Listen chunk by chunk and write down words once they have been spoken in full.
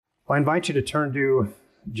I invite you to turn to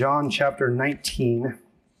John chapter 19.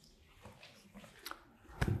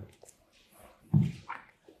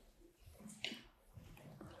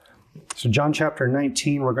 So John chapter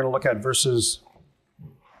 19, we're going to look at verses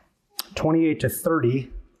 28 to 30.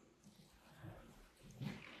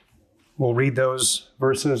 We'll read those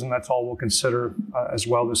verses, and that's all we'll consider as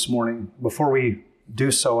well this morning. Before we do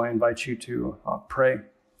so, I invite you to pray.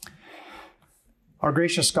 Our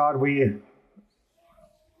gracious God, we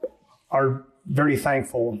are very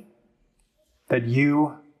thankful that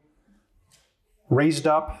you raised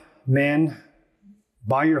up men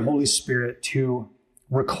by your Holy Spirit to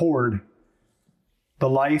record the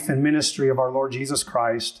life and ministry of our Lord Jesus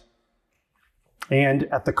Christ, and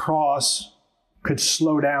at the cross could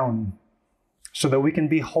slow down so that we can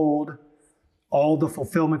behold all the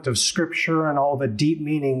fulfillment of Scripture and all the deep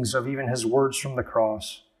meanings of even his words from the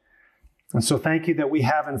cross. And so thank you that we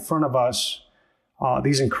have in front of us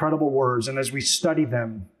these incredible words, and as we study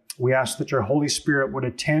them, we ask that your Holy Spirit would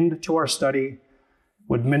attend to our study,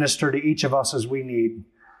 would minister to each of us as we need,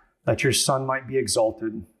 that your Son might be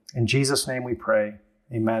exalted. In Jesus' name we pray.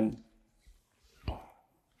 Amen.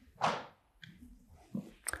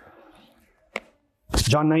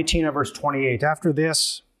 John 19 and verse 28. After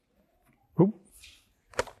this,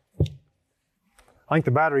 I think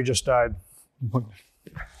the battery just died.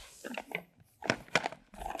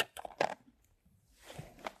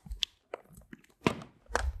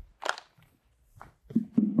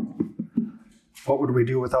 What would we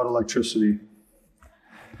do without electricity?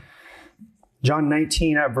 John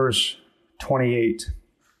 19 at verse 28.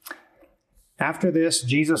 After this,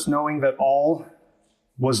 Jesus, knowing that all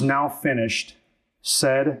was now finished,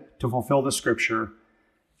 said, to fulfill the Scripture,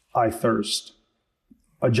 I thirst.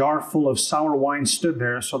 A jar full of sour wine stood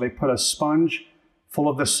there, so they put a sponge full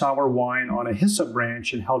of the sour wine on a hyssop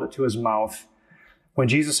branch and held it to his mouth. When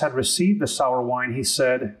Jesus had received the sour wine, he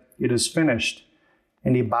said, it is finished.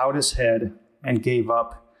 And he bowed his head and gave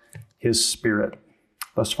up his spirit.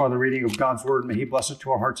 Thus far, the reading of God's word. May he bless it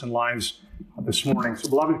to our hearts and lives this morning. So,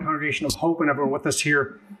 beloved congregation of hope and everyone with us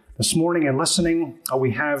here this morning and listening,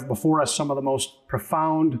 we have before us some of the most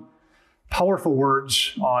profound, powerful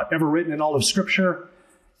words ever written in all of Scripture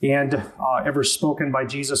and ever spoken by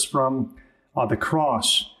Jesus from the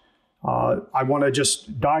cross. I want to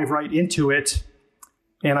just dive right into it,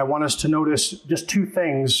 and I want us to notice just two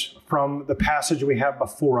things from the passage we have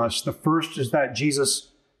before us. The first is that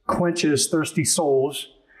Jesus quenches thirsty souls,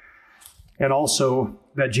 and also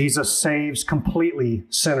that Jesus saves completely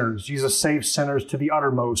sinners. Jesus saves sinners to the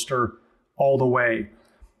uttermost, or all the way.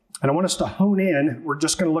 And I want us to hone in. We're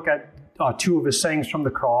just going to look at two of his sayings from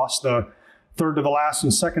the cross, the third to the last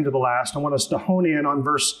and second to the last. I want us to hone in on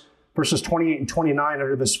verses 28 and 29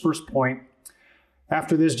 under this first point.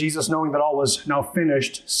 After this, Jesus, knowing that all was now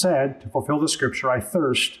finished, said, to fulfill the Scripture, I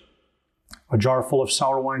thirst. A jar full of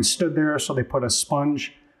sour wine stood there, so they put a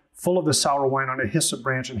sponge full of the sour wine on a hyssop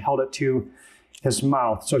branch and held it to his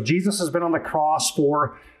mouth. So Jesus has been on the cross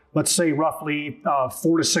for, let's say, roughly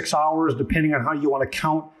 4 to 6 hours, depending on how you want to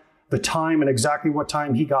count the time and exactly what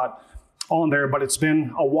time he got on there. But it's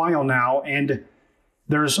been a while now, and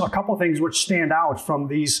there's a couple things which stand out from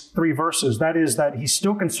these three verses. That is that he's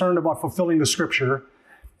still concerned about fulfilling the Scripture,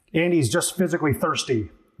 and he's just physically thirsty.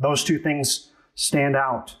 Those two things stand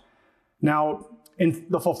out. Now, in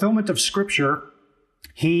the fulfillment of Scripture,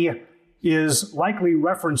 he is likely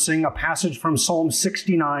referencing a passage from Psalm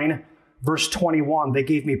 69, verse 21. They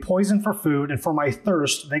gave me poison for food, and for my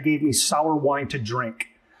thirst, they gave me sour wine to drink.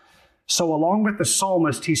 So along with the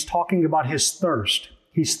psalmist, he's talking about his thirst.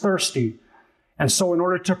 He's thirsty. And so in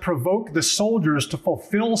order to provoke the soldiers to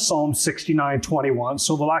fulfill Psalm 69:21,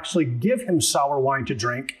 so they'll actually give him sour wine to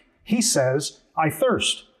drink, he says, I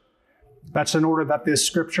thirst. That's in order that this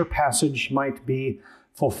scripture passage might be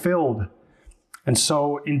fulfilled. And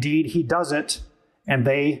so indeed he does it, and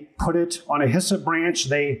they put it on a hyssop branch.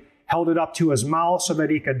 They held it up to his mouth so that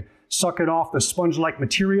he could suck it off the sponge-like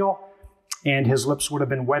material, and his lips would have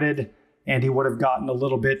been wetted, and he would have gotten a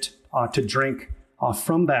little bit to drink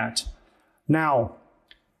from that. Now,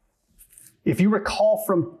 if you recall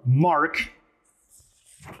from Mark,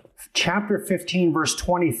 chapter 15, verse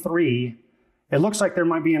 23, it looks like there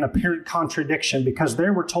might be an apparent contradiction, because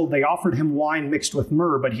there we're told they offered him wine mixed with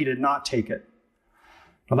myrrh, but he did not take it.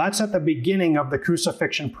 Now, that's at the beginning of the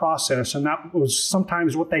crucifixion process, and that was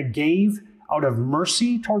sometimes what they gave out of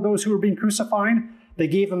mercy toward those who were being crucified. They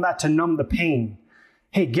gave them that to numb the pain.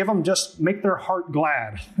 Hey, make their heart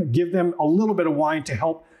glad. Give them a little bit of wine to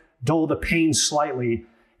help dull the pain slightly.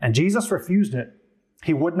 And Jesus refused it.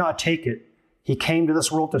 He would not take it. He came to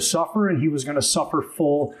this world to suffer, and he was going to suffer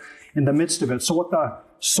full in the midst of it. So what the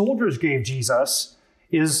soldiers gave Jesus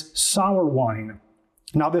is sour wine.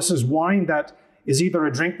 Now, this is wine that is either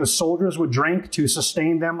a drink the soldiers would drink to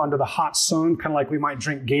sustain them under the hot sun, kind of like we might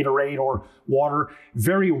drink Gatorade or water.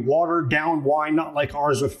 Very watered down wine, not like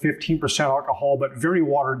ours with 15% alcohol, but very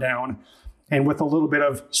watered down and with a little bit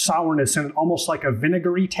of sourness in it, almost like a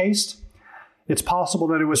vinegary taste. It's possible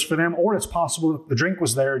that it was for them, or it's possible that the drink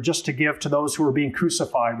was there just to give to those who were being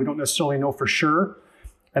crucified. We don't necessarily know for sure.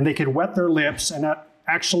 And they could wet their lips, and that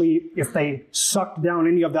actually, if they sucked down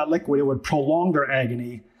any of that liquid, it would prolong their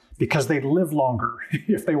agony because they'd live longer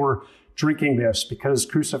if they were drinking this, because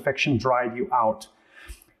crucifixion dried you out.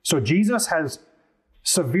 So Jesus has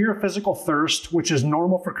severe physical thirst, which is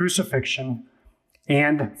normal for crucifixion,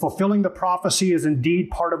 and fulfilling the prophecy is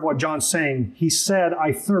indeed part of what John's saying. He said,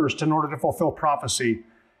 I thirst, in order to fulfill prophecy,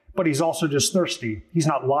 but he's also just thirsty. He's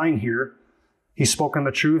not lying here. He's spoken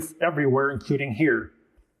the truth everywhere, including here.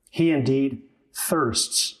 He indeed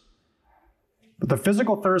thirsts. But the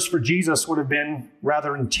physical thirst for Jesus would have been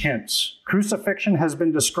rather intense. Crucifixion has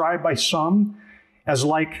been described by some as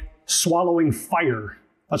like swallowing fire.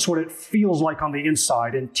 That's what it feels like on the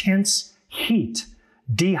inside. Intense heat,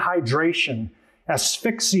 dehydration,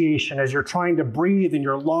 asphyxiation as you're trying to breathe and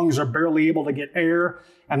your lungs are barely able to get air,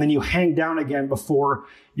 and then you hang down again before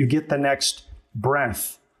you get the next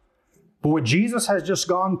breath. But what Jesus has just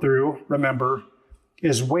gone through, remember,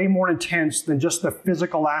 is way more intense than just the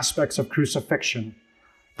physical aspects of crucifixion.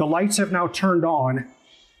 The lights have now turned on.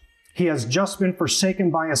 He has just been forsaken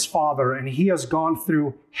by his Father, and he has gone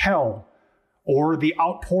through hell, or the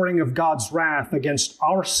outpouring of God's wrath against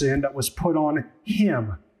our sin that was put on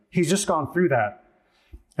him. He's just gone through that.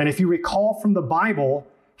 And if you recall from the Bible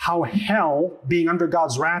how hell, being under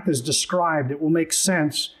God's wrath, is described, it will make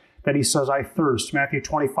sense that he says, I thirst. Matthew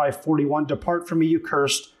 25:41, depart from me, you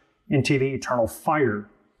cursed, into the eternal fire.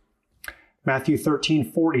 Matthew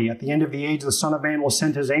 13:40, at the end of the age, the Son of Man will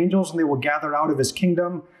send his angels, and they will gather out of his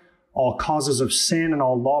kingdom all causes of sin and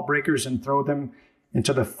all lawbreakers and throw them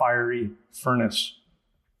into the fiery furnace.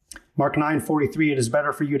 Mark 9:43, it is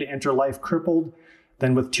better for you to enter life crippled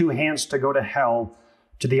than with two hands to go to hell,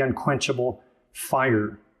 to the unquenchable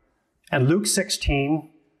fire. And Luke 16,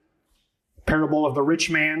 parable of the rich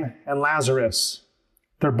man and Lazarus.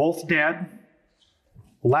 They're both dead.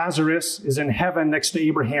 Lazarus is in heaven next to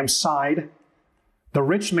Abraham's side. The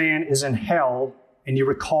rich man is in hell, and you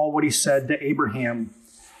recall what he said to Abraham.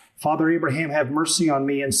 Father Abraham, have mercy on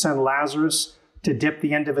me and send Lazarus to dip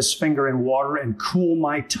the end of his finger in water and cool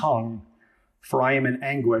my tongue, for I am in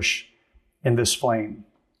anguish in this flame.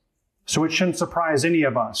 So it shouldn't surprise any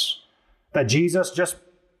of us that Jesus,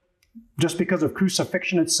 just because of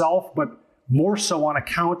crucifixion itself, but more so on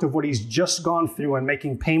account of what he's just gone through and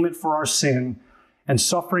making payment for our sin and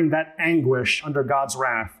suffering that anguish under God's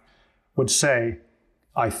wrath, would say,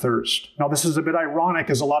 I thirst. Now, this is a bit ironic,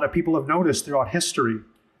 as a lot of people have noticed throughout history.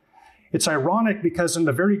 It's ironic because in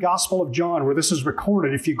the very Gospel of John, where this is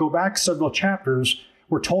recorded, if you go back several chapters,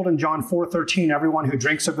 we're told in John 4:13, everyone who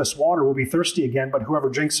drinks of this water will be thirsty again, but whoever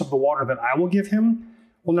drinks of the water that I will give him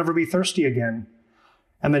will never be thirsty again.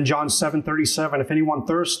 And then John 7:37, if anyone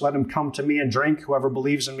thirsts, let him come to me and drink. Whoever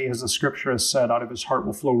believes in me, as the scripture has said, out of his heart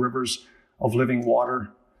will flow rivers of living water.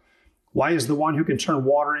 Why is the one who can turn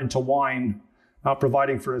water into wine not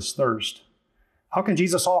providing for his thirst? How can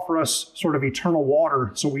Jesus offer us sort of eternal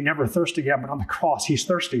water so we never thirst again, but on the cross he's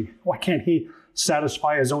thirsty? Why can't he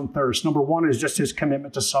satisfy his own thirst? Number one is just his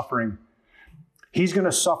commitment to suffering. He's going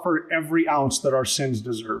to suffer every ounce that our sins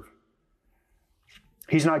deserve.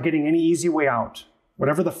 He's not getting any easy way out.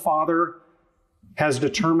 Whatever the Father has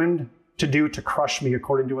determined to do to crush me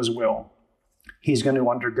according to his will, he's going to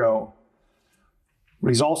undergo. But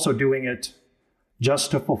he's also doing it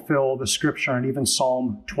just to fulfill the scripture and even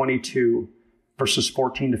Psalm 22, verses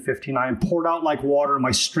 14 to 15. I am poured out like water. My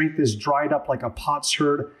strength is dried up like a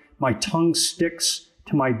potsherd. My tongue sticks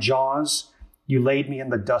to my jaws. You laid me in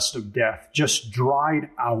the dust of death. Just dried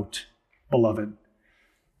out, beloved.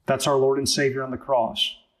 That's our Lord and Savior on the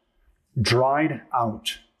cross. Dried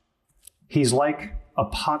out. He's like a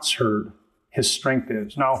potsherd. His strength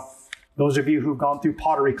is. Now, those of you who've gone through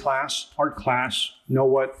pottery class, art class, know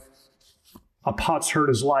what a potsherd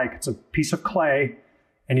is like. It's a piece of clay,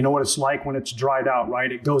 and you know what it's like when it's dried out,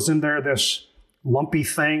 right? It goes in there, this lumpy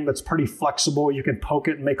thing that's pretty flexible. You can poke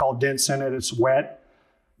it and make all dents in it. It's wet.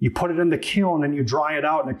 You put it in the kiln and you dry it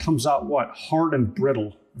out, and it comes out what? Hard and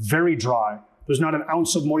brittle, very dry. There's not an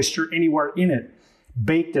ounce of moisture anywhere in it.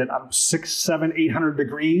 Baked it at 600, 700, 800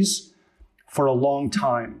 degrees for a long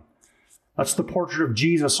time. That's the portrait of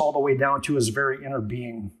Jesus all the way down to his very inner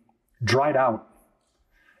being. Dried out.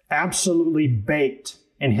 Absolutely baked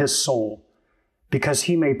in his soul. because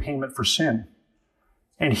he made payment for sin.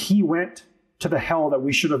 And he went to the hell that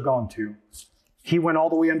we should have gone to. He went all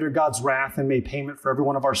the way under God's wrath and made payment for every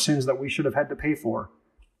one of our sins that we should have had to pay for.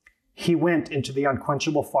 He went into the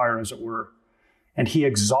unquenchable fire, as it were, and he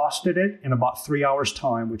exhausted it in about 3 hours'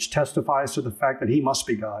 time, which testifies to the fact that he must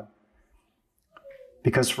be God.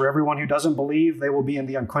 Because for everyone who doesn't believe, they will be in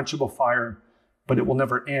the unquenchable fire, but it will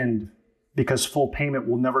never end, because full payment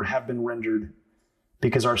will never have been rendered,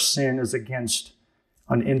 because our sin is against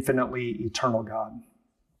an infinitely eternal God.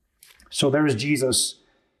 So there's Jesus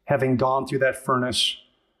having gone through that furnace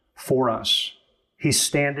for us. He's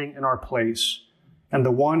standing in our place. And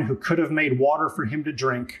the one who could have made water for him to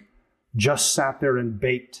drink just sat there and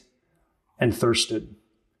baked and thirsted.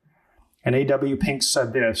 And A.W. Pink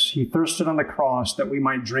said this: he thirsted on the cross that we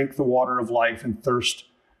might drink the water of life and thirst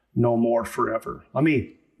no more forever. Let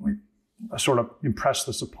me sort of impress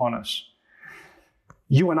this upon us.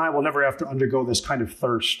 You and I will never have to undergo this kind of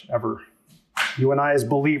thirst ever. You and I as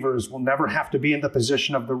believers will never have to be in the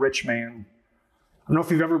position of the rich man. I don't know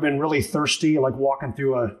if you've ever been really thirsty, like walking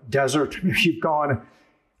through a desert. If you've gone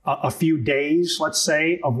a few days, let's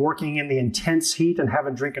say, of working in the intense heat and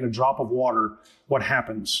haven't drinking a drop of water, what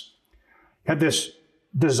happens? You have this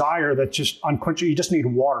desire that just unquenchable. You just need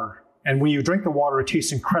water. And when you drink the water, it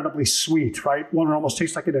tastes incredibly sweet, right? Water almost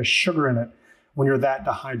tastes like it has sugar in it when you're that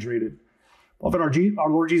dehydrated. Well, but our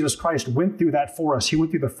Lord Jesus Christ went through that for us. He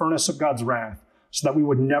went through the furnace of God's wrath so that we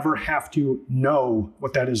would never have to know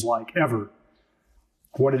what that is like, ever.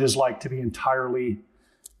 What it is like to be entirely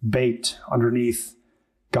baked underneath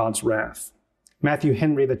God's wrath. Matthew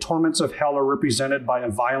Henry, the torments of hell are represented by a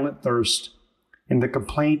violent thirst in the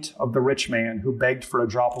complaint of the rich man who begged for a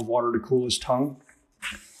drop of water to cool his tongue.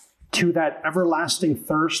 To that everlasting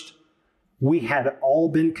thirst, we had all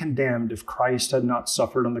been condemned if Christ had not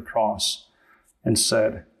suffered on the cross and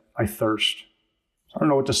said, I thirst. I don't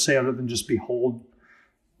know what to say other than just behold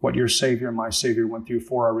what your Savior, my Savior, went through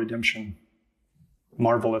for our redemption.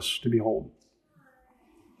 Marvelous to behold.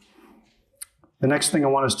 The next thing I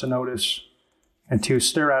want us to notice and to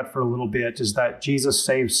stare at for a little bit is that Jesus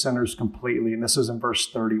saves sinners completely. And this is in verse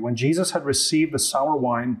 30. When Jesus had received the sour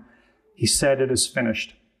wine, he said, it is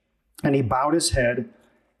finished. And he bowed his head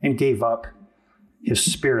and gave up his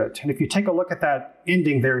spirit. And if you take a look at that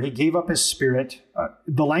ending there, he gave up his spirit.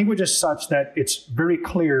 The language is such that it's very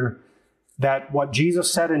clear that what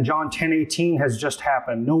Jesus said in John 10:18 has just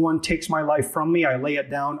happened. No one takes my life from me. I lay it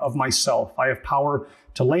down of myself. I have power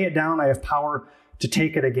to lay it down. I have power to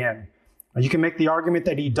take it again. You can make the argument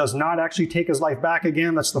that he does not actually take his life back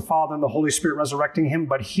again. That's the Father and the Holy Spirit resurrecting him.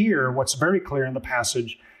 But here, what's very clear in the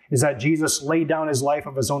passage is that Jesus laid down his life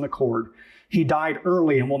of his own accord. He died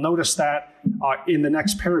early, and we'll notice that in the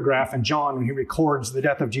next paragraph in John when he records the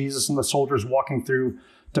death of Jesus and the soldiers walking through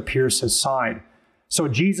to pierce his side. So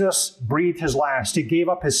Jesus breathed his last. He gave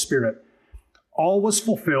up his spirit. All was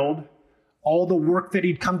fulfilled. All the work that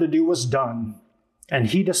he'd come to do was done. And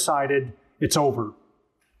he decided, it's over.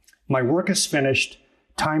 My work is finished.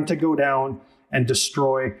 Time to go down and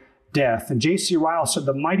destroy death. And J.C. Ryle said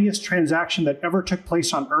the mightiest transaction that ever took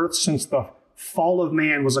place on earth since the fall of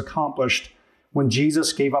man was accomplished when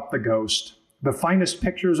Jesus gave up the ghost. The finest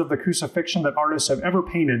pictures of the crucifixion that artists have ever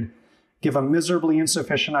painted give a miserably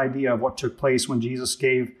insufficient idea of what took place when Jesus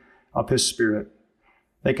gave up his spirit.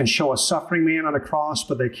 They can show a suffering man on a cross,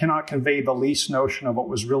 but they cannot convey the least notion of what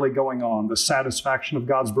was really going on, the satisfaction of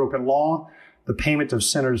God's broken law, the payment of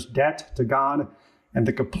sinners' debt to God, and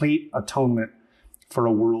the complete atonement for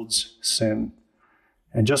a world's sin.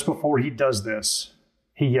 And just before he does this,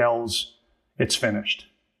 he yells, it's finished.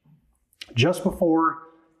 Just before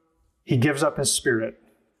he gives up his spirit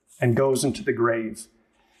and goes into the grave,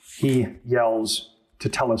 he yells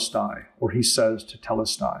tetelestai, or he says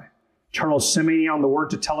tetelestai. Charles Simeon on the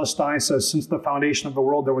word tetelestai says, since the foundation of the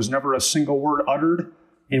world, there was never a single word uttered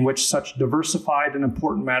in which such diversified and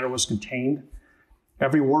important matter was contained.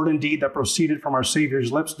 Every word indeed that proceeded from our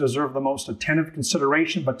Savior's lips deserved the most attentive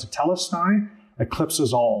consideration, but tetelestai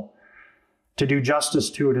eclipses all. To do justice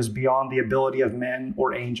to it is beyond the ability of men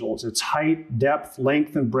or angels. Its height, depth,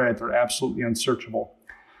 length, and breadth are absolutely unsearchable.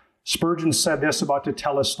 Spurgeon said this about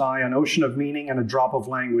tetelestai, an ocean of meaning and a drop of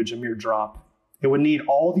language, a mere drop. It would need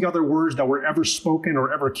all the other words that were ever spoken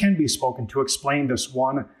or ever can be spoken to explain this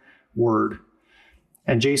one word.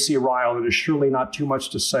 And J.C. Ryle, it is surely not too much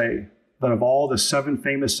to say that of all the 7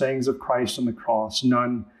 famous sayings of Christ on the cross,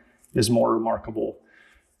 none is more remarkable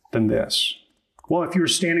than this. Well, if you were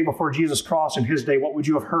standing before Jesus' cross in his day, what would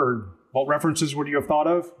you have heard? What references would you have thought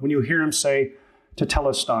of when you hear him say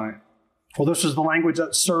tetelestai? Well, this is the language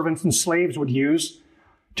that servants and slaves would use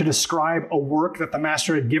to describe a work that the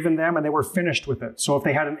master had given them and they were finished with it. So if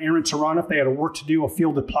they had an errand to run, if they had a work to do, a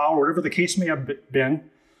field to plow, or whatever the case may have been,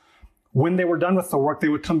 when they were done with the work, they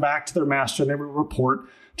would come back to their master and they would report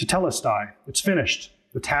to Telestai, it's finished.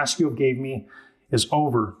 The task you have gave me is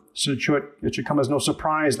over. So it should come as no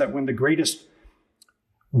surprise that when the greatest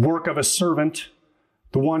work of a servant,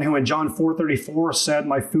 the one who in John 4:34 said,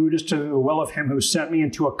 my food is to do the will of him who sent me,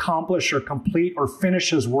 and to accomplish or complete or finish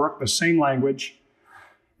his work, the same language,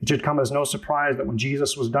 it should come as no surprise that when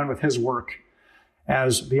Jesus was done with his work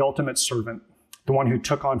as the ultimate servant, the one who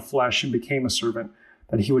took on flesh and became a servant,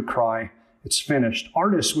 that he would cry, it's finished.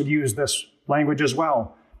 Artists would use this language as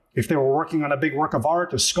well. If they were working on a big work of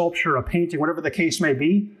art, a sculpture, a painting, whatever the case may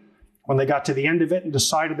be, when they got to the end of it and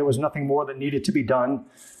decided there was nothing more that needed to be done,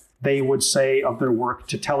 they would say of their work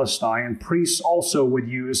to Telestai. And priests also would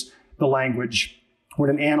use the language when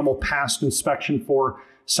an animal passed inspection for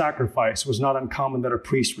sacrifice. It was not uncommon that a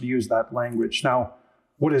priest would use that language. Now,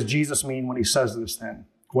 what does Jesus mean when he says this then?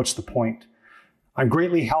 What's the point? I'm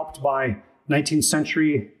greatly helped by 19th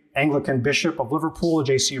century Anglican Bishop of Liverpool,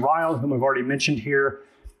 J.C. Ryle, whom I've already mentioned here.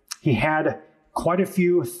 He had quite a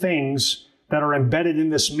few things that are embedded in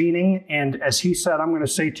this meaning. And as he said, I'm going to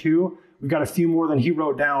say too, we've got a few more than he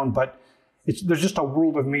wrote down, but there's just a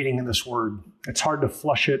world of meaning in this word. It's hard to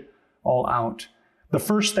flush it all out. The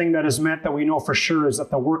first thing that is meant that we know for sure is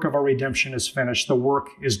that the work of our redemption is finished. The work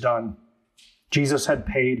is done. Jesus had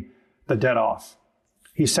paid the debt off.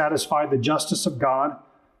 He satisfied the justice of God.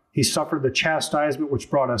 He suffered the chastisement which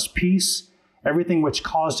brought us peace, everything which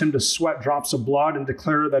caused him to sweat drops of blood and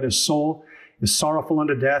declare that his soul is sorrowful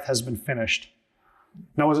unto death has been finished.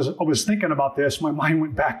 Now, as I was thinking about this, my mind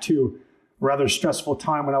went back to a rather stressful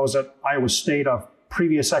time when I was at Iowa State. A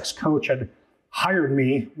previous ex-coach had hired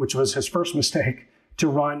me, which was his first mistake, to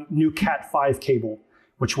run new Cat 5 cable,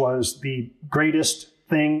 which was the greatest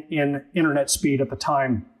thing in internet speed at the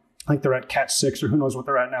time. I think they're at Cat 6 or who knows what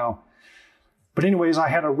they're at now. But anyways, I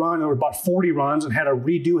had to run, there were about 40 runs, and had to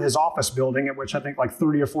redo his office building, at which I think like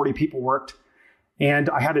 30 or 40 people worked. And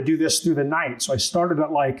I had to do this through the night. So I started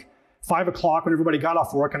at like 5 o'clock when everybody got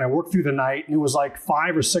off work, and I worked through the night, and it was like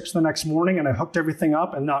 5 or 6 the next morning, and I hooked everything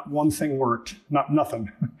up, and not one thing worked, nothing.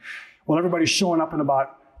 Well, everybody's showing up in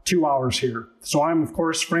about 2 hours here. So I'm, of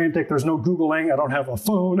course, frantic. There's no Googling. I don't have a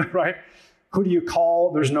phone, right? Who do you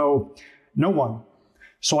call? There's no one.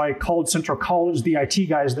 So I called Central College, the IT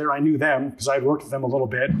guys there. I knew them because I had worked with them a little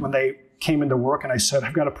bit when they came into work, and I said,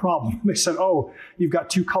 I've got a problem. They said, oh, you've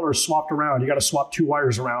got 2 colors swapped around. You got to swap 2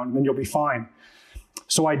 wires around, and then you'll be fine.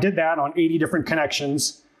 So I did that on 80 different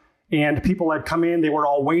connections, and people had come in. They were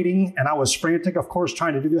all waiting, and I was frantic, of course,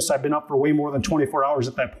 trying to do this. I'd been up for way more than 24 hours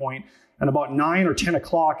at that point. And about 9 or 10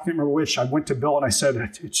 o'clock, I can't remember which, I went to Bill and I said,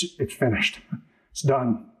 it's finished. It's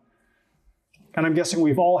done. And I'm guessing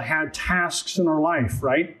we've all had tasks in our life,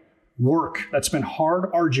 right? Work that's been hard,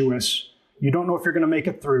 arduous. You don't know if you're going to make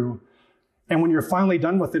it through. And when you're finally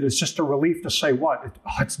done with it, it's just a relief to say, what?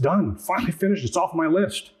 It's done. Finally finished. It's off my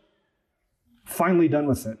list. Finally done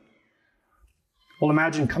with it. Well,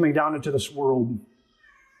 imagine coming down into this world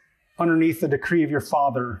underneath the decree of your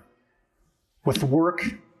Father with work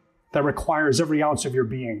that requires every ounce of your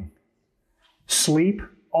being. Sleep,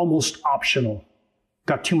 almost optional.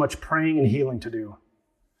 Got too much praying and healing to do.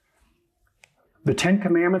 The 10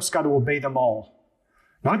 Commandments, got to obey them all.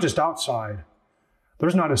 Not just outside.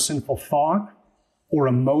 There's not a sinful thought or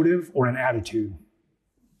a motive or an attitude.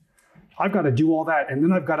 I've got to do all that, and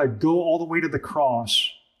then I've got to go all the way to the cross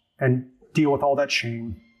and deal with all that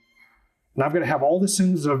shame. And I've got to have all the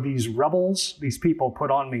sins of these rebels, these people, put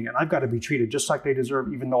on me, and I've got to be treated just like they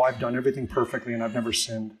deserve, even though I've done everything perfectly and I've never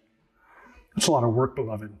sinned. It's a lot of work,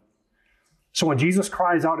 beloved. So when Jesus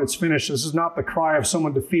cries out, it's finished, this is not the cry of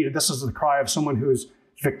someone defeated. This is the cry of someone who is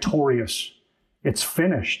victorious. It's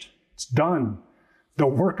finished. It's done. The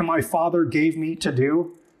work my Father gave me to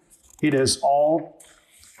do, it is all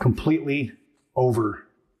completely over.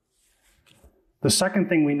 The second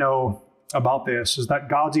thing we know about this is that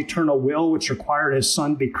God's eternal will, which required his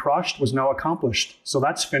Son be crushed, was now accomplished. So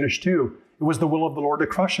that's finished too. It was the will of the Lord to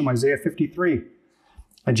crush him, Isaiah 53.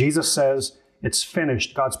 And Jesus says, it's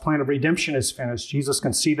finished. God's plan of redemption is finished. Jesus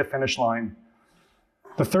can see the finish line.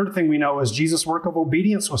 The third thing we know is Jesus' work of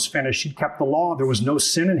obedience was finished. He kept the law. There was no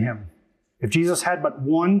sin in him. If Jesus had but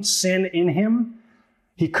one sin in him,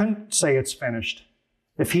 he couldn't say it's finished.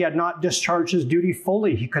 If he had not discharged his duty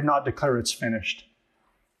fully, he could not declare it's finished.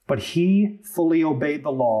 But he fully obeyed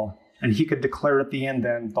the law, and he could declare at the end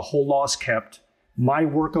then, the whole law is kept. My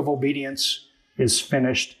work of obedience is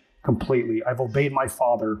finished completely. I've obeyed my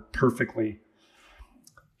Father perfectly.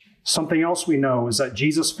 Something else we know is that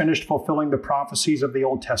Jesus finished fulfilling the prophecies of the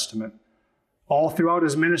Old Testament. All throughout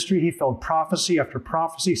his ministry, he filled prophecy after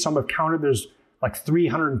prophecy. Some have counted there's like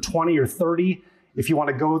 320 or 30. If you want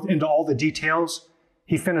to go into all the details,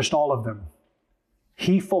 he finished all of them.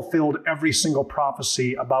 He fulfilled every single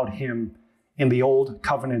prophecy about him in the Old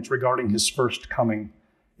Covenant regarding his first coming.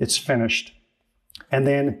 It's finished. And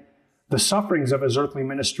then the sufferings of his earthly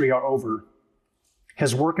ministry are over.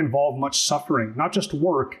 His work involved much suffering, not just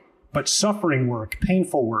work, but suffering work,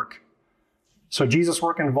 painful work. So Jesus'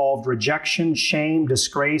 work involved rejection, shame,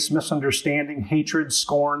 disgrace, misunderstanding, hatred,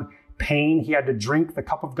 scorn, pain. He had to drink the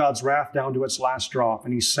cup of God's wrath down to its last drop.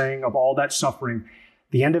 And he's saying of all that suffering,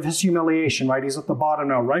 the end of his humiliation, right? He's at the bottom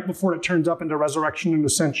now, right before it turns up into resurrection and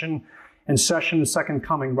ascension and session and second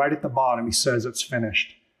coming, right at the bottom, he says, it's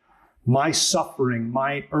finished. My suffering,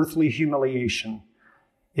 my earthly humiliation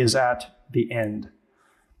is at the end.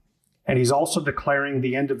 And he's also declaring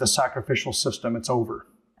the end of the sacrificial system. It's over.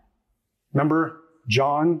 Remember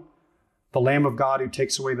John, the Lamb of God who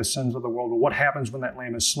takes away the sins of the world. Well, what happens when that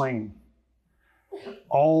lamb is slain?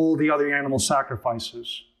 All the other animal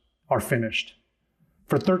sacrifices are finished.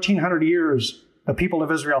 For 1,300 years, the people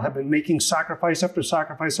of Israel have been making sacrifice after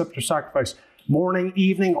sacrifice after sacrifice, morning,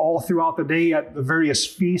 evening, all throughout the day at the various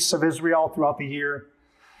feasts of Israel throughout the year.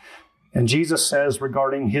 And Jesus says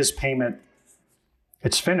regarding his payment,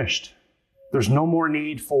 it's finished. There's no more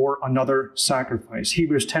need for another sacrifice.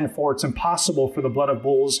 Hebrews 10:4, it's impossible for the blood of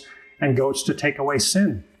bulls and goats to take away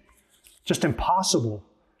sin. Just impossible.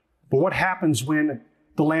 But what happens when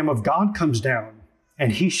the Lamb of God comes down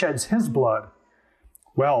and he sheds his blood?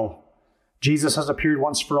 Well, Jesus has appeared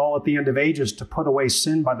once for all at the end of ages to put away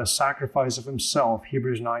sin by the sacrifice of himself,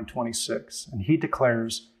 Hebrews 9:26. And he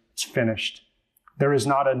declares it's finished. There is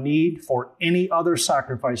not a need for any other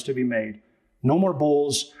sacrifice to be made. No more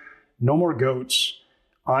bulls, no more goats.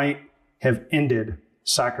 I have ended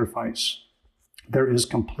sacrifice. There is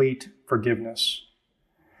complete forgiveness.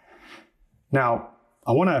 Now,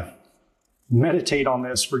 I want to meditate on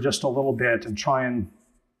this for just a little bit and try and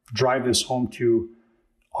drive this home to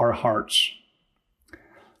our hearts.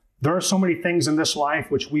 There are so many things in this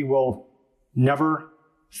life which we will never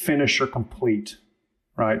finish or complete,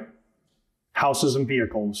 right? Houses and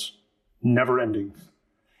vehicles, never ending.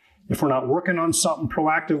 If we're not working on something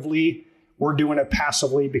proactively, we're doing it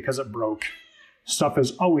passively because it broke. Stuff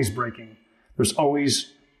is always breaking. There's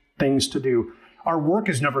always things to do. Our work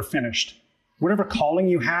is never finished. Whatever calling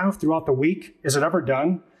you have throughout the week, is it ever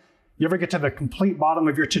done? You ever get to the complete bottom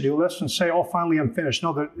of your to-do list and say, oh, finally I'm finished?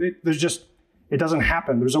 No, it doesn't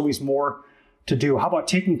happen. There's always more to do. How about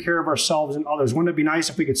taking care of ourselves and others? Wouldn't it be nice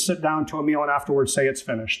if we could sit down to a meal and afterwards say it's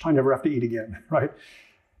finished? I never have to eat again, right?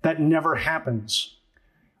 That never happens.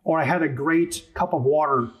 Or I had a great cup of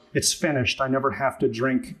water. It's finished. I never have to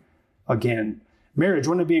drink again. Marriage,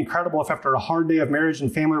 wouldn't it be incredible if after a hard day of marriage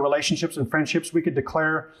and family relationships and friendships, we could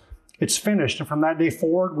declare it's finished. And from that day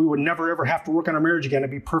forward, we would never, ever have to work on our marriage again. It'd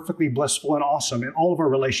be perfectly blissful and awesome in all of our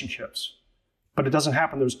relationships. But it doesn't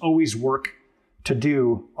happen. There's always work to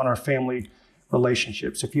do on our family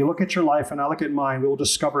relationships. If you look at your life and I look at mine, we will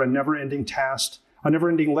discover a never-ending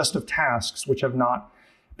list of tasks which have not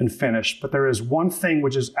been finished. But there is one thing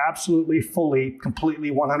which is absolutely, fully, completely,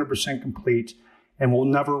 100% complete and will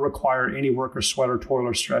never require any work or sweat or toil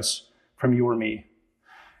or stress from you or me.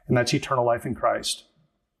 And that's eternal life in Christ.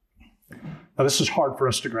 Now, this is hard for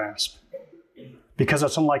us to grasp because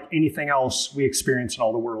it's unlike anything else we experience in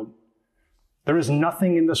all the world. There is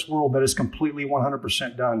nothing in this world that is completely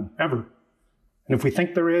 100% done, ever. And if we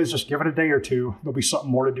think there is, just give it a day or two, there'll be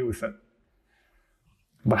something more to do with it.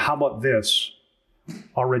 But how about this?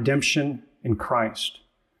 Our redemption in Christ.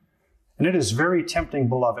 And it is very tempting,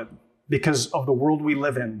 beloved, because of the world we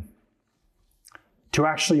live in, to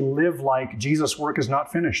actually live like Jesus' work is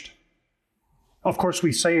not finished. Of course,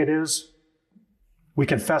 we say it is. We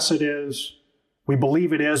confess it is. We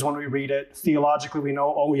believe it is when we read it. Theologically, we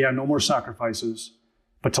know, oh yeah, no more sacrifices.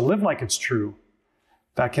 But to live like it's true,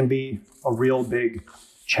 that can be a real big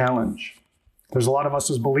challenge. There's a lot of us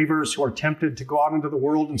as believers who are tempted to go out into the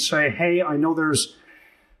world and say, hey, I know there's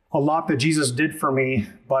a lot that Jesus did for me,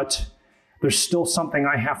 but there's still something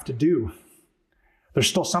I have to do. There's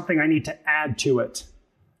still something I need to add to it.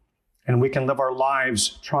 And we can live our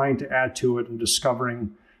lives trying to add to it and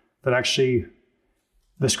discovering that actually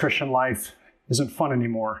this Christian life isn't fun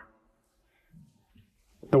anymore.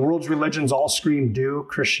 The world's religions all scream do.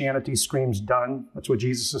 Christianity screams done. That's what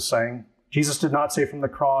Jesus is saying. Jesus did not say from the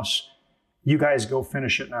cross, you guys go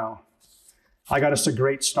finish it now. I got us a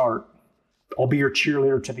great start. I'll be your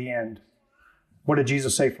cheerleader to the end. What did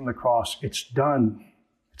Jesus say from the cross? It's done.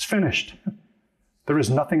 It's finished. There is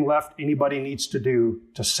nothing left anybody needs to do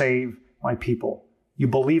to save my people. You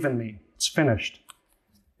believe in me. It's finished.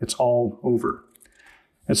 It's all over.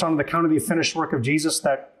 It's on the account of the finished work of Jesus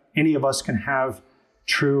that any of us can have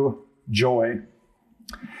true joy.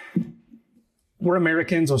 We're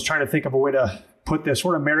Americans. I was trying to think of a way to put this.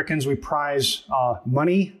 We're Americans. We prize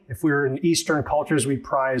money. If we were in Eastern cultures, we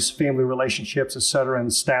prize family relationships, etc.,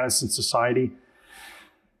 and status in society.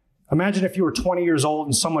 Imagine if you were 20 years old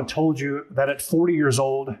and someone told you that at 40 years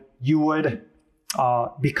old, you would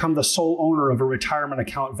become the sole owner of a retirement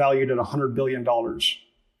account valued at $100 billion.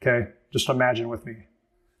 Okay, just imagine with me.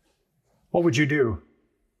 What would you do?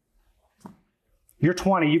 You're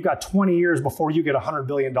 20, you've got 20 years before you get $100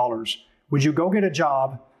 billion. Would you go get a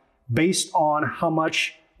job based on how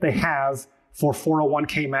much they have for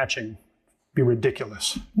 401k matching? Be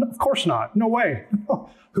ridiculous. No, of course not. No way.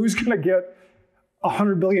 Who's going to get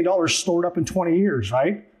 $100 billion stored up in 20 years,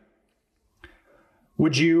 right?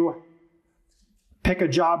 Would you pick a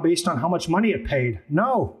job based on how much money it paid?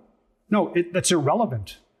 No, that's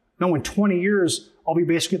irrelevant. No, in 20 years, I'll be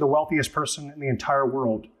basically the wealthiest person in the entire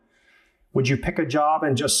world. Would you pick a job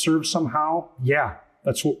and just serve somehow? Yeah,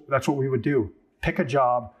 that's what we would do. Pick a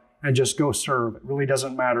job and just go serve. It really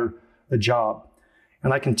doesn't matter the job.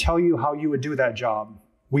 And I can tell you how you would do that job.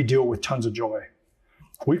 We do it with tons of joy.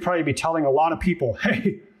 We'd probably be telling a lot of people,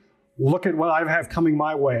 hey, look at what I have coming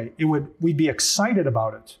my way. We'd be excited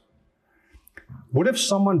about it. What if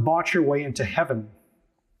someone bought your way into heaven?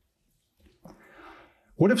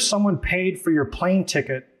 What if someone paid for your plane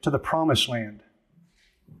ticket to the promised land?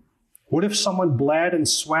 What if someone bled and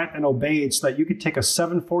sweat and obeyed so that you could take a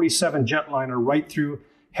 747 jetliner right through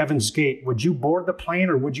heaven's gate? Would you board the plane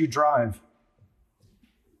or would you drive?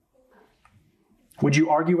 Would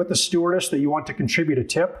you argue with the stewardess that you want to contribute a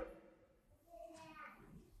tip?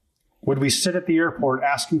 Would we sit at the airport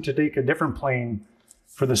asking to take a different plane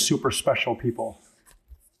for the super special people?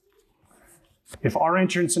 If our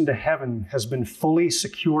entrance into heaven has been fully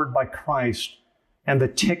secured by Christ and the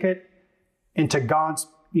ticket into God's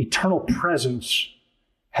eternal presence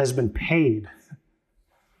has been paid,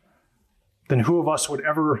 then who of us would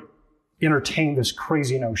ever entertain this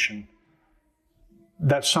crazy notion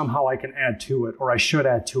that somehow I can add to it, or I should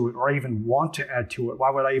add to it, or I even want to add to it? Why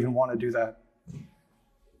would I even want to do that?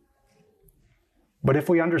 But if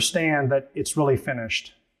we understand that it's really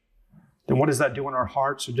finished, then what does that do in our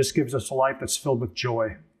hearts? It just gives us a life that's filled with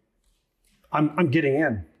joy. I'm getting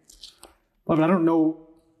in. But I don't know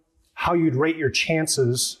how you'd rate your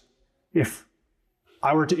chances if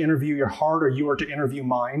I were to interview your heart or you were to interview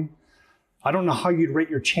mine. I don't know how you'd rate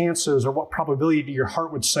your chances or what probability your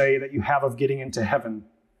heart would say that you have of getting into heaven.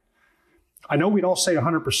 I know we'd all say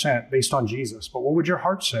 100% based on Jesus, but what would your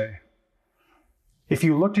heart say? If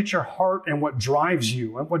you looked at your heart and what drives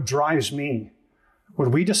you and what drives me,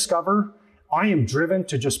 would we discover I am driven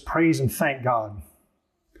to just praise and thank God?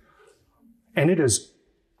 And it is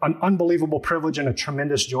an unbelievable privilege and a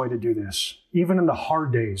tremendous joy to do this. Even in the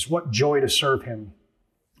hard days, what joy to serve him,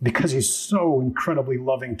 because he's so incredibly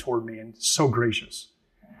loving toward me and so gracious.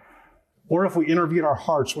 Or if we interviewed our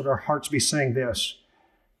hearts, would our hearts be saying this?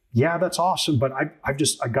 Yeah, that's awesome, but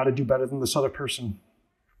I've got to do better than this other person.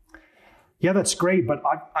 Yeah, that's great, but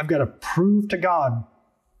I've got to prove to God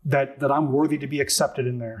that I'm worthy to be accepted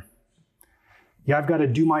in there. Yeah, I've got to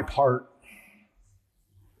do my part.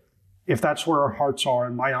 If that's where our hearts are,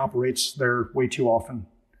 and mine operates there way too often,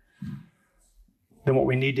 then what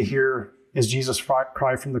we need to hear is Jesus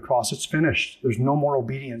cry from the cross, it's finished. There's no more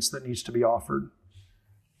obedience that needs to be offered.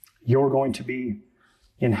 You're going to be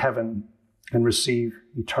in heaven and receive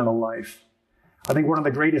eternal life. I think one of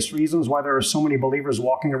the greatest reasons why there are so many believers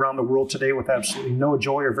walking around the world today with absolutely no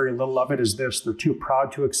joy or very little of it is this: they're too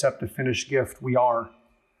proud to accept a finished gift. We are.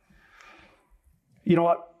 You know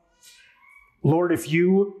what? Lord, if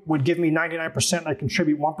you would give me 99% and I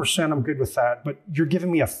contribute 1%, I'm good with that. But you're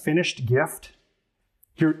giving me a finished gift.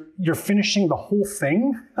 You're finishing the whole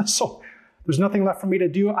thing. So there's nothing left for me to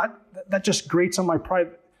do. That just grates on my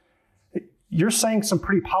pride. You're saying some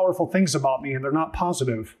pretty powerful things about me, and they're not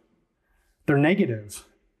positive. They're negative.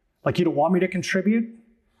 Like you don't want me to contribute.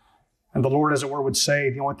 And the Lord, as it were, would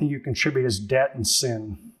say, the only thing you contribute is debt and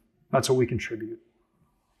sin. That's what we contribute.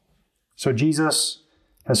 So Jesus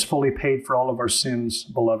has fully paid for all of our sins,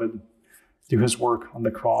 beloved, through his work on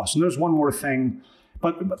the cross. And there's one more thing,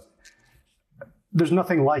 but there's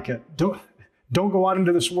nothing like it. Don't go out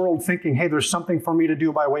into this world thinking, hey, there's something for me to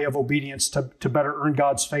do by way of obedience to better earn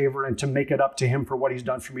God's favor and to make it up to him for what he's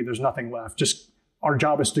done for me. There's nothing left. Just our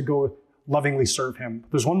job is to go lovingly serve him.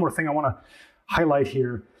 There's one more thing I want to highlight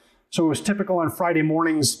here. So it was typical on Friday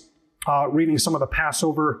mornings, reading some of the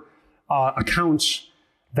Passover accounts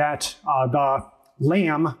that the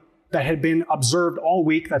lamb that had been observed all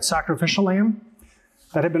week, that sacrificial lamb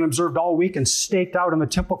that had been observed all week and staked out in the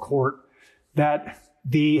temple court, that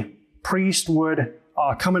the priest would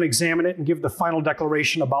come and examine it and give the final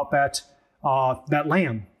declaration about that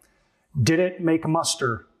lamb. Did it make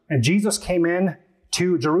muster? And Jesus came in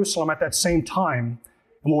to Jerusalem at that same time.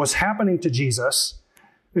 And what was happening to Jesus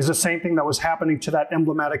is the same thing that was happening to that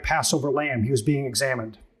emblematic Passover lamb. He was being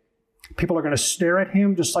examined. People are going to stare at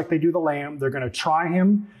him just like they do the lamb. They're going to try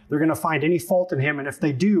him. They're going to find any fault in him. And if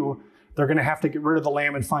they do, they're going to have to get rid of the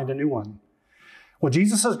lamb and find a new one. Well,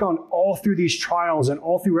 Jesus has gone all through these trials and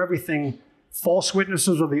all through everything. False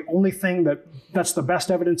witnesses are the only thing that's the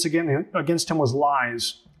best evidence against him was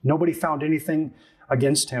lies. Nobody found anything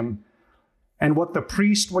against him. And what the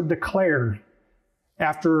priest would declare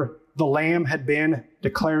after the lamb had been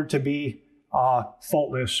declared to be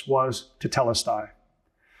faultless was tetelestai.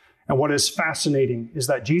 And what is fascinating is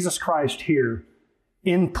that Jesus Christ here,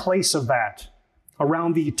 in place of that,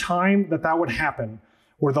 around the time that would happen,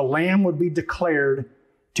 where the lamb would be declared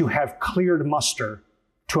to have cleared muster,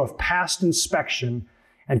 to have passed inspection,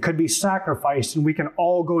 and could be sacrificed, and we can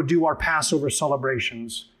all go do our Passover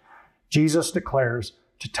celebrations, Jesus declares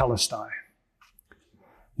tetelestai.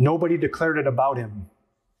 Nobody declared it about him.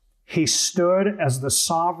 He stood as the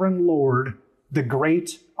sovereign Lord, the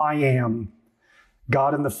great I am,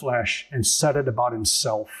 God in the flesh, and said it about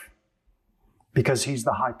himself because he's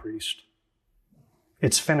the high priest.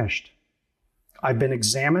 It's finished. I've been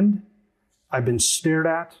examined. I've been stared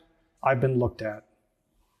at. I've been looked at.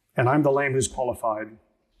 And I'm the lamb who's qualified.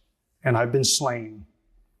 And I've been slain.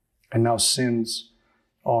 And now sins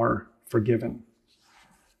are forgiven.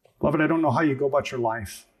 Beloved, I don't know how you go about your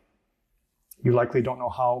life. You likely don't know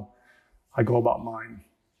how I go about mine.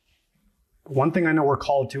 But one thing I know we're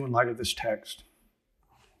called to in light of this text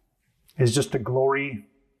is just to glory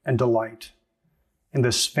and delight in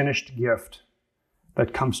this finished gift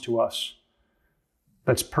that comes to us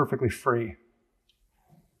that's perfectly free.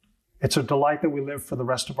 It's a delight that we live for the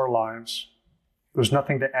rest of our lives. There's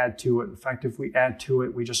nothing to add to it. In fact, if we add to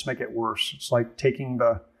it, we just make it worse. It's like taking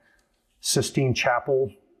the Sistine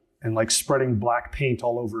Chapel and like spreading black paint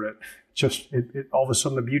all over it. All of a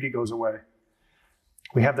sudden the beauty goes away.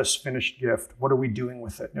 We have this finished gift. What are we doing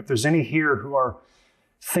with it? And if there's any here who are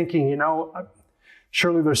thinking,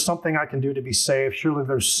 surely there's something I can do to be saved. Surely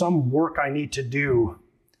there's some work I need to do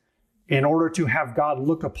in order to have God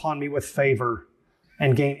look upon me with favor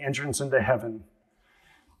and gain entrance into heaven.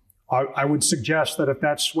 I would suggest that if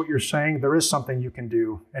that's what you're saying, there is something you can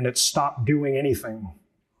do, and it's stop doing anything.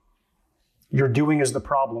 Your doing is the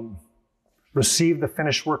problem. Receive the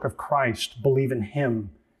finished work of Christ. Believe in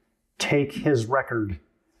him. Take his record.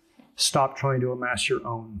 Stop trying to amass your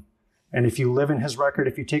own. And if you live in his record,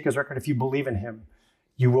 if you take his record, if you believe in him,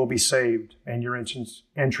 you will be saved, and your entrance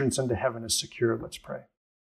into heaven is secure. Let's pray.